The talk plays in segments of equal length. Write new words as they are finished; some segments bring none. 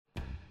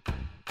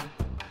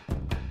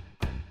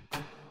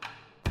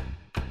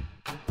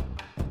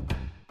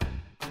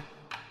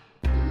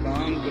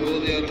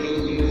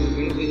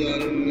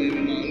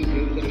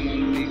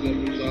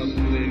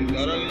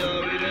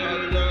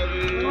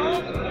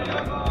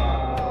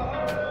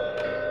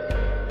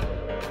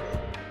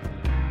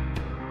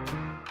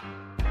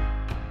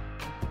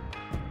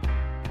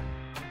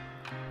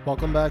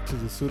Welcome back to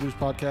the Suraj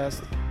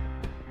Podcast.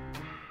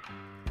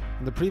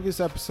 In the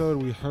previous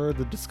episode, we heard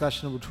the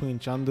discussion between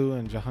Chandu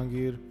and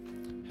Jahangir,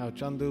 how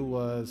Chandu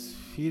was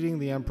feeding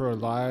the emperor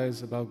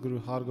lies about Guru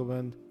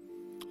Hargobind,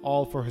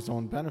 all for his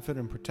own benefit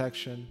and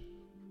protection.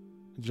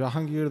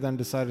 Jahangir then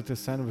decided to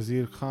send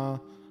Wazir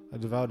Khan, a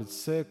devoted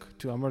Sikh,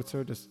 to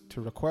Amritsar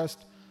to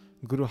request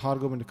Guru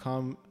Hargobind to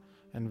come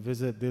and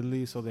visit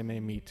Delhi so they may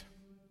meet.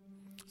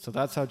 So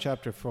that's how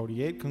chapter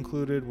 48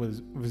 concluded,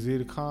 with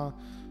Wazir Khan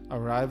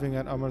arriving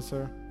at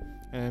Amritsar.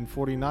 And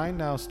 49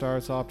 now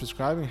starts off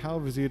describing how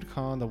Wazir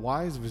Khan, the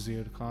wise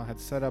Wazir Khan, had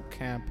set up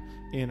camp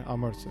in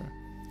Amritsar.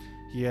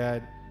 He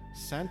had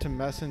sent a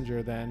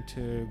messenger then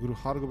to Guru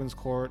Hargobind's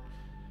court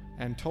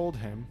and told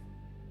him,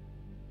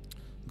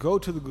 "Go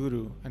to the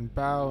Guru and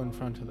bow in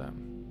front of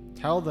them.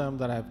 Tell them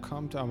that I have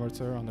come to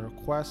Amritsar on the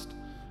request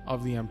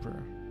of the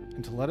emperor,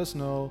 and to let us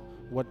know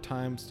what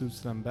time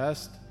suits them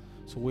best,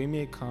 so we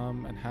may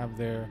come and have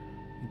their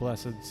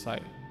blessed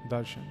sight,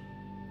 darshan."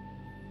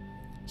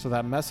 So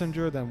that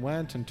messenger then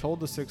went and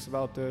told the Sikhs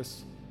about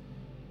this.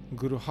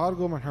 Guru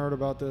Hargobind heard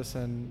about this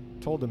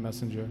and told the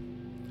messenger,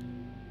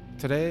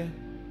 "Today,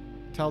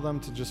 tell them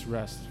to just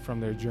rest from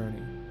their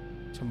journey.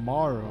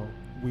 Tomorrow,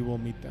 we will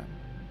meet them.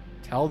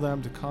 Tell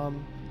them to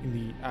come in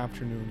the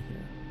afternoon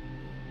here.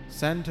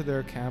 Send to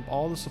their camp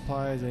all the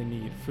supplies they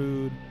need,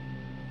 food,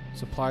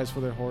 supplies for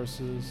their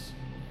horses.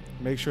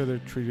 Make sure they're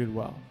treated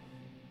well."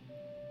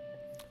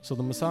 So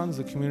the Masans,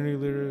 the community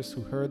leaders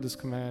who heard this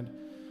command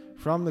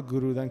from the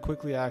Guru, then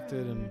quickly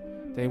acted, and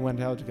they went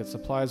out to get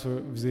supplies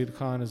for Wazir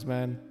Khan and his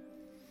men.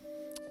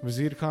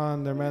 Wazir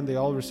Khan, their men, they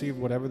all received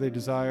whatever they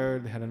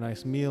desired. They had a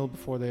nice meal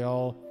before they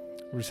all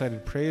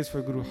recited praise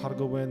for Guru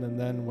Hargobind and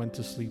then went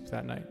to sleep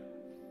that night.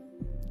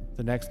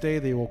 The next day,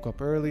 they woke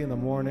up early in the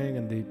morning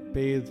and they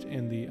bathed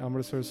in the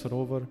Amritsar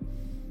Sarovar.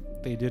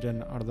 They did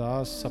an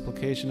ardas,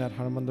 supplication at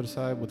Harmandir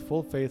Sahib with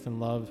full faith and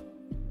love.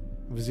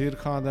 Wazir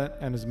Khan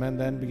and his men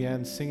then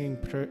began singing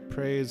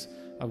praise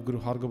of Guru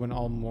Hargobind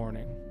all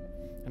morning.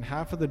 And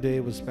half of the day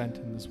was spent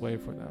in this way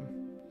for them.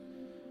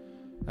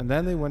 And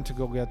then they went to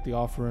go get the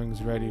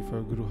offerings ready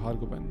for Guru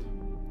Hargobind.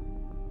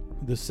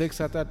 The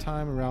Sikhs at that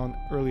time, around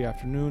early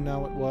afternoon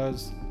now it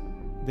was,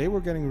 they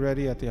were getting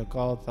ready at the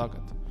Akal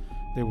Takht.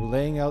 They were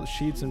laying out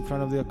sheets in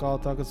front of the Akal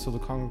Takht so the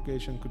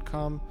congregation could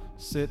come,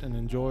 sit and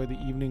enjoy the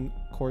evening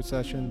court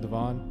session,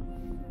 Divan.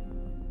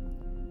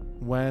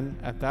 When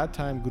at that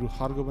time Guru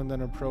Hargobind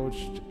then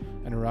approached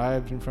and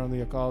arrived in front of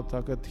the Akal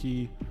Takht,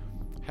 he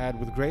had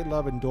with great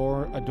love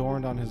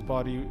adorned on his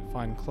body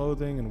fine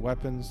clothing and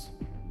weapons.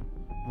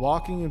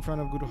 Walking in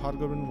front of Guru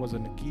Hargobind was a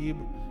Naqib,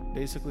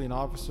 basically an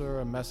officer,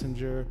 a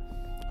messenger,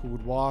 who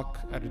would walk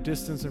at a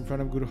distance in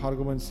front of Guru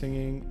Hargobind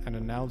singing and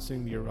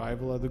announcing the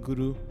arrival of the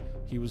Guru.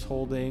 He was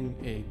holding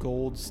a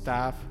gold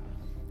staff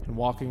and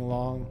walking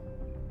along.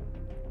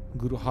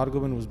 Guru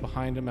Hargobind was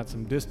behind him at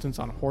some distance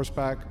on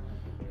horseback.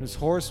 His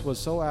horse was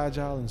so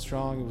agile and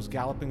strong, it was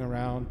galloping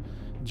around,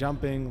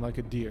 jumping like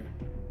a deer.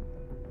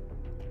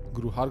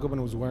 Guru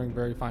Hargobind was wearing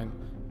very fine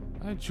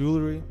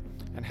jewelry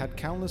and had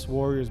countless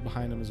warriors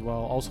behind him as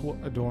well, also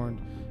adorned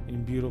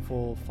in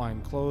beautiful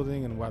fine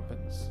clothing and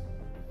weapons.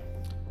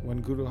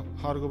 When Guru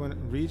Hargobind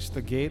reached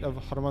the gate of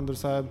Harmandir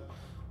Sahib,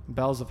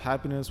 bells of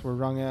happiness were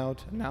rung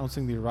out,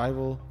 announcing the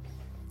arrival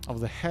of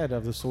the head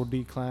of the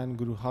Sodhi clan,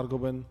 Guru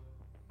Hargobind.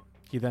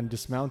 He then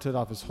dismounted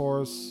off his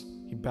horse.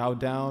 He bowed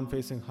down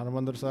facing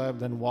Harmandir Sahib,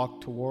 then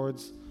walked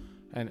towards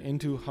and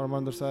into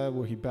Harmandir Sahib,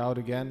 where he bowed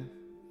again.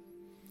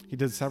 He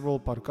did several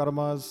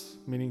parikramas,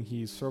 meaning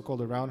he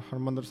circled around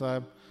Harmandir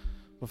Sahib,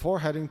 before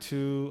heading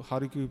to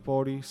Hari Ki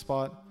Pauri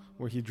spot,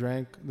 where he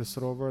drank the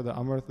Sarovar, the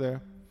Amrit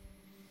there.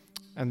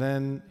 And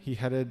then he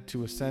headed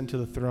to ascend to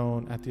the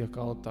throne at the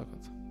Akal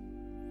Takht.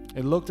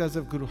 It looked as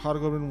if Guru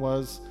Hargobind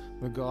was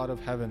the god of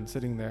heaven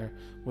sitting there,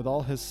 with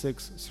all his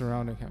Sikhs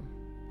surrounding him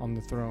on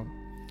the throne.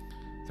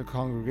 The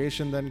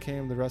congregation then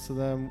came, the rest of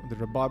them, the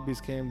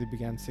Rababis came, they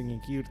began singing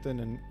kirtan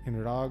and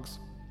in rags.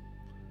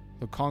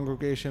 The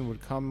congregation would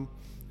come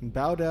and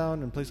bow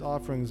down and place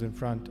offerings in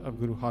front of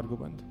Guru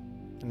Hargobind.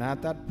 And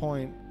at that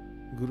point,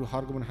 Guru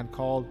Hargobind had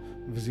called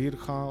Wazir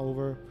Khan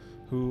over,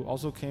 who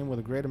also came with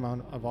a great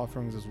amount of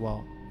offerings as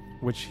well,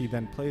 which he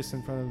then placed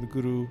in front of the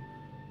Guru.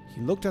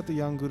 He looked at the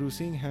young Guru,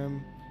 seeing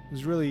him,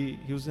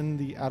 he was in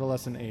the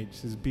adolescent age.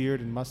 His beard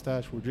and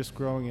mustache were just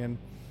growing in.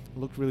 It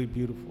looked really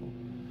beautiful.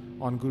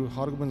 On Guru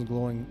Hargobind's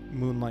glowing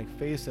moon-like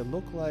face, it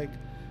looked like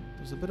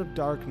there was a bit of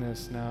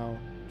darkness now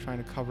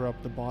trying to cover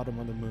up the bottom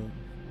of the moon.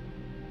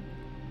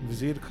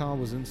 Wazir Khan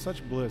was in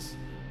such bliss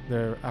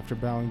there. After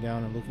bowing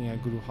down and looking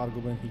at Guru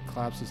Hargobind, he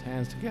claps his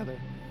hands together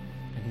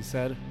and he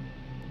said,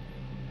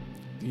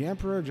 "The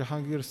Emperor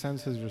Jahangir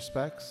sends his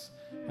respects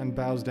and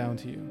bows down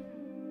to you."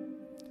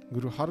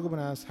 Guru Hargobind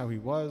asked how he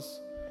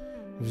was.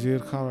 Wazir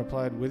Khan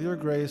replied, "With your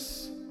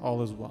grace,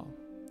 all is well."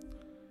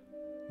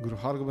 Guru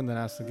Hargobind then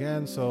asked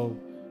again, "So,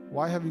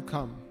 why have you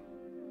come?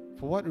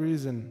 For what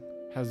reason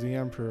has the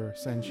emperor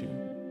sent you?"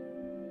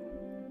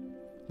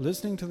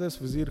 Listening to this,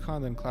 Vizir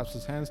Khan then clasped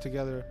his hands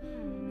together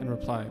and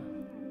replied,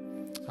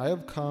 "I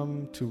have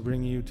come to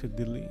bring you to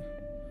Delhi.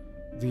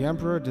 The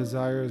emperor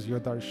desires your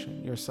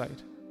darshan, your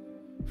sight.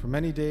 For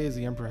many days,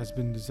 the emperor has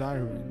been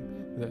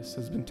desiring this,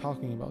 has been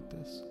talking about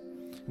this.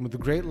 And with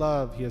great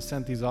love, he has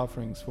sent these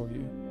offerings for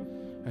you.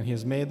 And he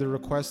has made the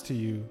request to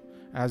you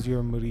as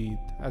your murid,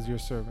 as your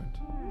servant."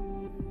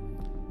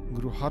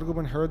 Guru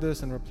Hargobind heard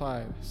this and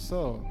replied,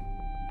 "So,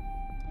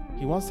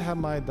 he wants to have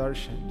my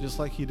darshan, just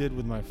like he did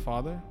with my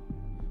father,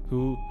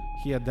 who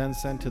he had then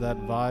sent to that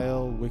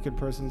vile, wicked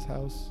person's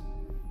house?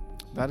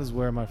 That is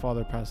where my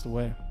father passed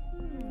away.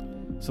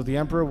 So the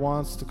emperor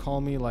wants to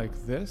call me like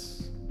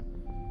this,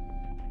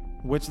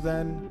 which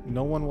then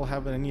no one will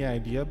have any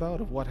idea about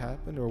of what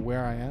happened or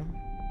where I am?"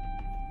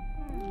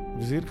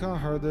 Vizir Khan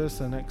heard this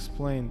and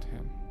explained to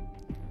him,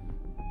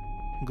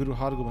 "Guru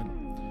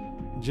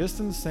Hargobind, just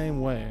in the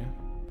same way,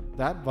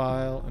 that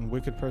vile and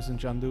wicked person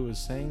Chandu is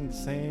saying the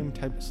same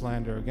type of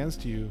slander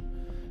against you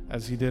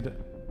as he did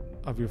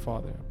of your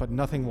father, but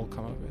nothing will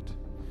come of it.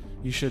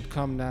 You should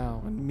come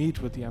now and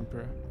meet with the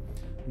emperor.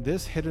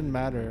 This hidden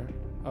matter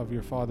of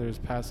your father's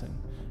passing,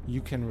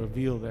 you can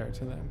reveal there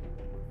to them.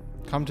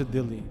 Come to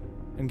Delhi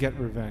and get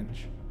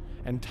revenge,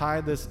 and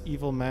tie this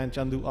evil man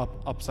Chandu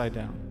up upside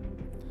down.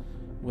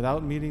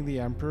 Without meeting the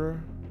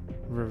emperor,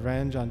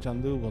 revenge on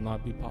Chandu will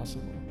not be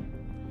possible."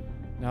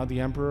 Now the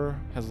emperor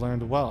has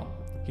learned well.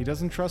 He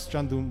doesn't trust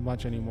Chandu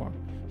much anymore.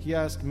 He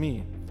asked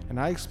me, and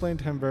I explained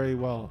to him very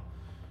well.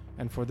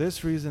 And for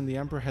this reason, the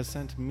emperor has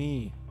sent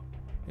me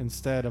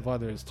instead of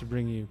others to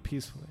bring you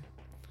peacefully.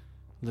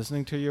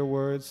 Listening to your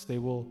words, they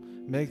will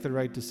make the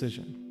right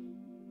decision,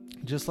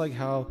 just like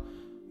how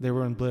they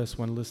were in bliss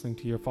when listening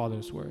to your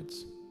father's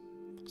words.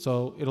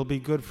 So it'll be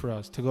good for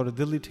us to go to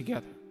Delhi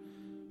together.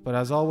 But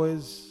as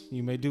always,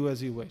 you may do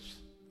as you wish.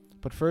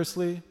 But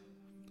firstly,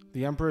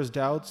 the emperor's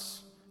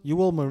doubts, you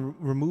will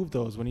remove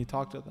those when you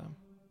talk to them.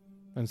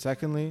 And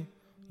secondly,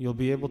 you'll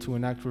be able to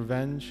enact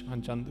revenge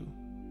on Chandu.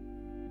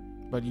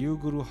 But you,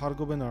 Guru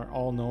Hargobind, are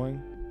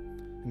all-knowing,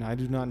 and I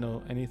do not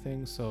know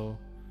anything, so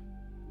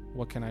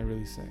what can I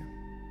really say?"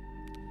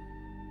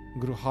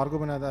 Guru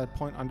Hargobind at that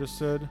point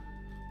understood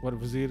what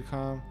Vizir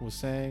Khan was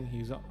saying.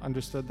 He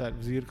understood that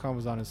Vizir Khan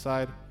was on his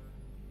side.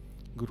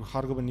 Guru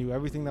Hargobind knew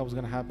everything that was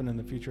going to happen in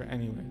the future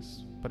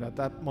anyways. But at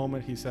that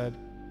moment he said,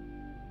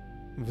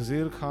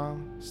 "Vizir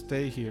Khan,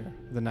 stay here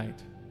the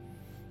night,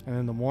 and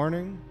in the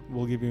morning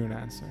we'll give you an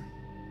answer."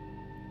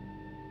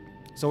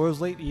 So it was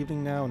late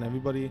evening now, and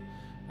everybody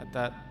at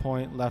that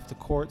point left the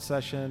court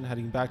session,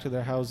 heading back to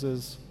their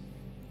houses.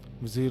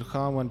 Vizir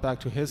Khan went back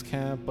to his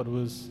camp, but it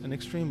was an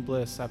extreme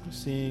bliss after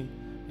seeing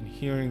and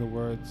hearing the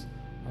words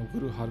of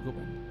Guru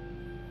Hargobind.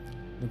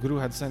 The Guru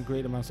had sent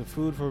great amounts of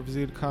food for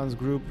Vizir Khan's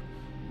group,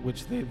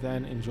 which they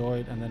then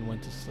enjoyed and then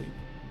went to sleep.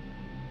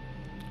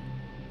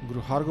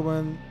 Guru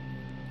Hargobind,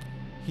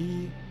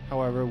 he,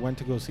 however, went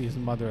to go see his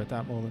mother at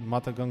that moment,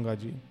 Mata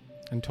Gangaji,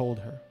 and told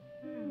her,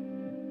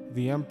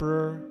 "The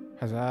emperor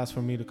has asked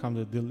for me to come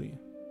to Delhi."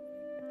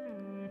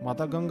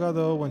 Mata Ganga,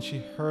 though, when she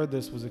heard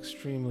this, was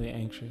extremely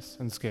anxious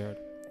and scared.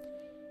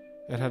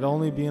 It had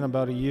only been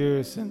about a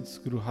year since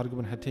Guru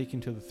Hargobind had taken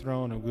to the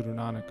throne of Guru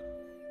Nanak.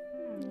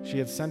 She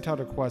had sent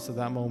out a request at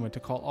that moment to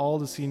call all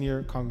the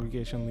senior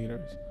congregation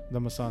leaders, the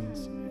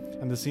Masands,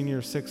 and the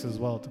senior Sikhs as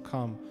well to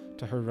come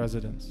to her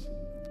residence.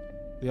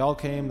 They all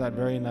came that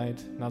very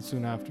night, not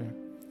soon after,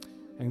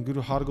 and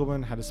Guru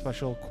Hargobind had a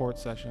special court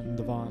session,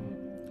 Divan.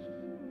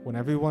 When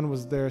everyone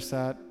was there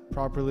sat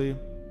properly,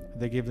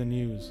 they gave the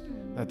news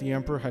that the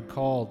emperor had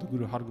called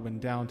Guru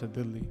Hargobind down to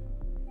Delhi.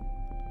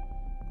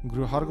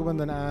 Guru Hargobind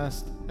then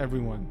asked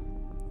everyone,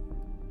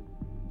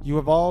 "You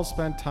have all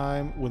spent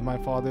time with my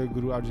father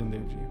Guru Arjan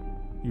Dev Ji.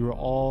 You are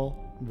all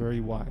very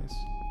wise.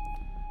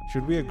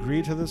 Should we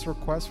agree to this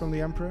request from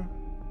the emperor?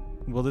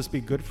 Will this be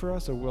good for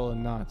us or will it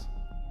not?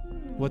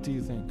 What do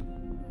you think?"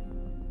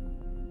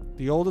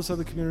 The oldest of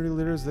the community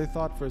leaders, they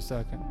thought for a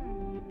second,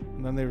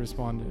 and then they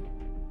responded,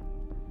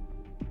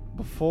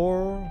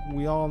 "Before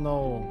we all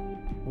know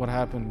what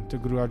happened to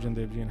Guru Arjan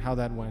Dev Ji and how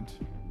that went,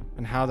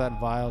 and how that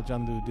vile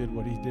Chandu did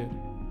what he did,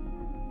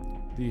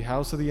 the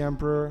house of the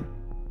emperor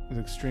is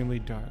extremely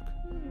dark.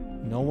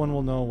 No one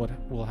will know what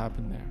will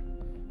happen there.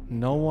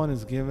 No one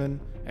is given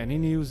any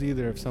news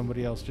either if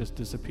somebody else just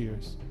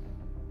disappears.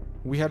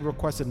 We had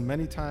requested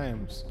many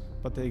times,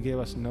 but they gave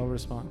us no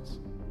response.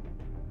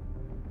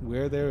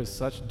 Where there is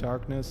such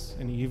darkness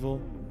and evil,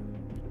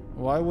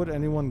 why would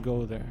anyone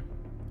go there?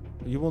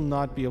 You will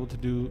not be able to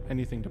do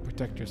anything to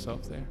protect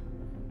yourself there.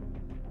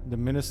 The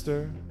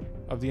minister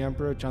of the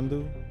emperor,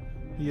 Chandu,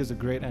 he is a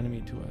great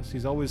enemy to us.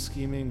 He's always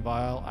scheming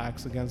vile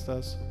acts against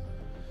us.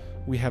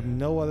 We have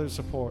no other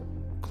support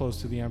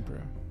close to the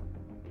emperor.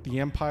 The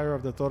empire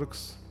of the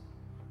Turks,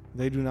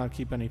 they do not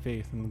keep any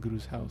faith in the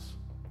Guru's house.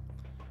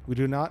 We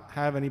do not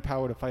have any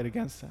power to fight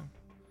against them.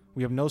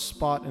 We have no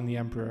spot in the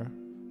emperor,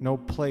 no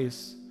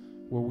place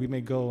where we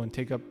may go and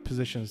take up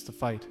positions to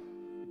fight.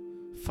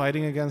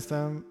 fighting against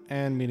them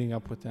and meeting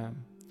up with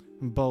them.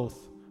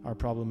 Both are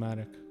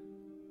problematic.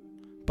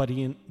 But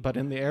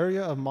in the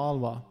area of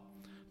Malwa,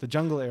 the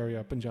jungle area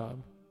of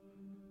Punjab,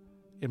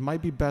 it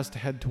might be best to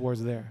head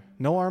towards there.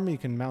 No army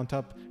can mount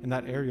up in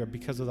that area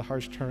because of the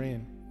harsh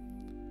terrain.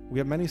 We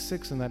have many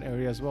Sikhs in that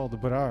area as well, the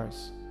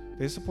Barars.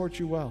 They support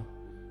you well.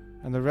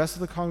 And the rest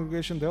of the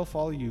congregation, they'll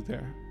follow you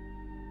there.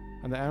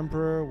 And the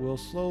emperor will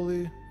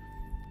slowly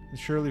and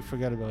surely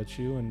forget about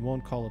you and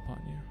won't call upon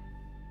you.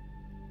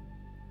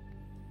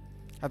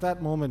 At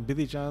that moment,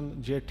 Bidhi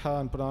Chand, Jetha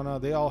and Purana,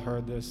 they all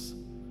heard this.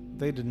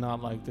 They did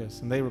not like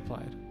this, and they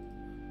replied,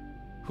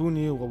 "Who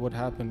knew what would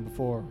happen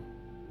before?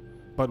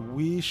 But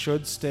we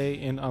should stay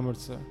in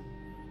Amritsar.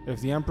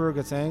 If the emperor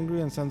gets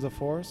angry and sends a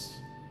force,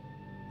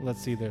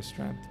 let's see their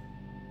strength.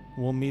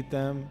 We'll meet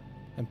them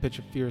and pitch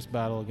a fierce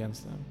battle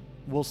against them.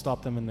 We'll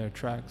stop them in their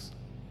tracks.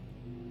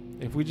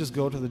 If we just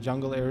go to the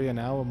jungle area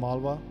now of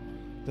Malwa,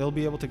 they'll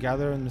be able to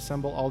gather and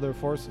assemble all their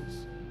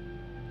forces.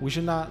 We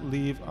should not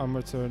leave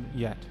Amritsar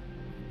yet.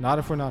 Not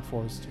if we're not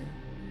forced to.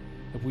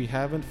 If we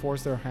haven't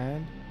forced their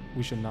hand,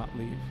 we should not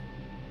leave."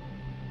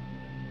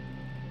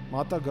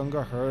 Mata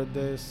Ganga heard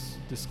this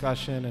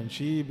discussion and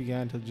she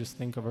began to just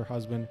think of her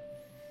husband,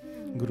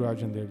 Guru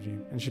Arjan Dev Ji,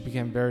 and she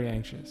became very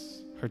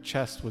anxious. Her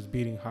chest was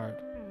beating hard.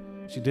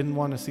 She didn't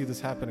want to see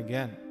this happen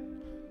again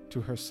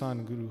to her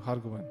son, Guru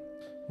Hargobind,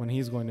 when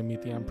he's going to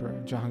meet the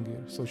Emperor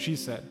Jahangir. So she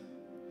said,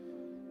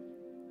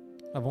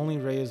 "I've only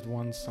raised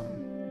one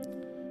son,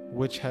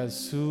 which has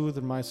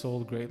soothed my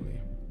soul greatly.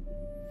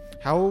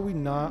 How are we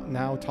not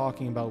now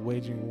talking about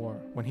waging war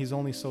when he's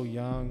only so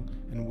young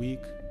and weak?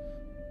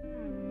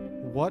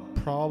 What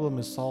problem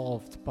is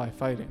solved by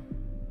fighting?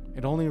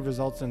 It only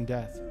results in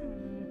death.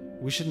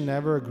 We should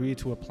never agree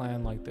to a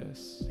plan like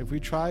this. If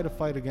we try to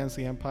fight against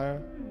the empire,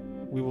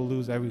 we will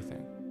lose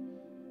everything.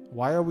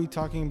 Why are we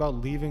talking about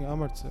leaving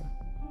Amritsar?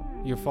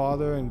 Your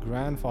father and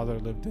grandfather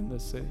lived in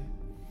this city,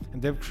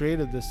 and they've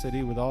created this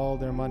city with all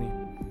their money.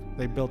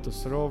 They built the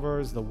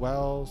sarovars, the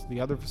wells,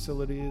 the other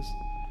facilities.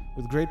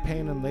 With great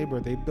pain and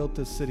labor, they built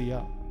this city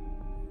up.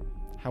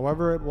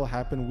 However it will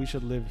happen, we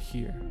should live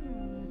here.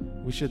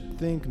 We should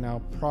think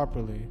now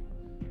properly.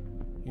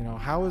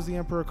 How is the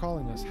emperor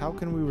calling us? How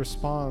can we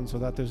respond so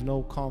that there's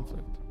no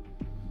conflict?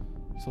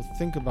 So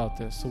think about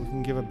this so we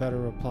can give a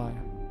better reply."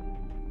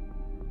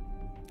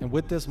 And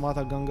with this,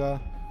 Mata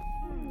Ganga,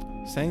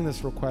 saying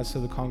this request to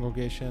the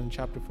congregation,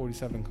 chapter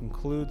 47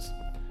 concludes.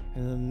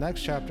 And in the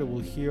next chapter, we'll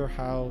hear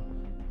how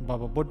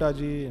Baba Buddha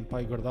Ji and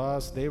Bhai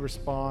Gurdas, they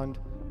respond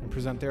and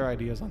present their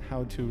ideas on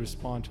how to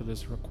respond to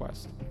this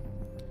request.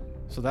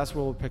 So that's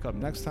where we'll pick up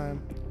next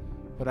time.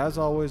 But as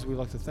always, we'd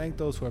like to thank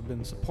those who have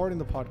been supporting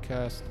the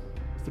podcast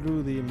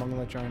through the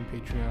Mangalacharn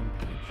Patreon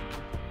page.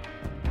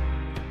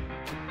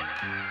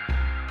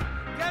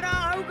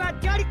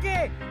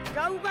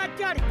 जाऊगा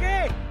चढ़ के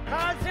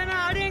खालसे ना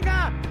हारेगा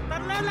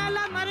तरला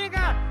लाला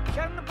मरेगा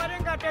शरण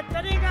परेगा ते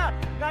तरेगा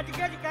गज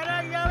गज करा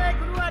जावे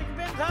गुरु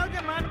अर्जन साहब